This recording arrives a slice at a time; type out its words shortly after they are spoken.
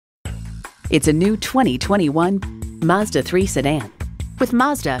It's a new 2021 Mazda 3 sedan. With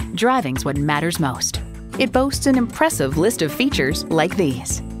Mazda, driving's what matters most. It boasts an impressive list of features like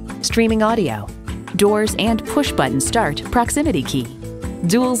these: streaming audio, doors and push-button start proximity key,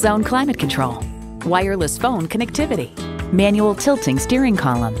 dual zone climate control, wireless phone connectivity, manual tilting steering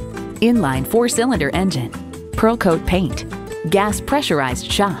column, inline 4-cylinder engine, pearl coat paint, gas pressurized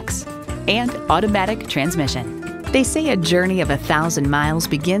shocks, and automatic transmission. They say a journey of 1,000 miles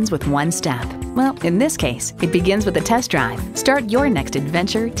begins with one step. Well, in this case, it begins with a test drive. Start your next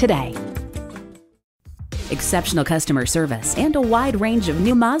adventure today. Exceptional customer service and a wide range of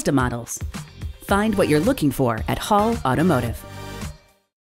new Mazda models. Find what you're looking for at Hall Automotive.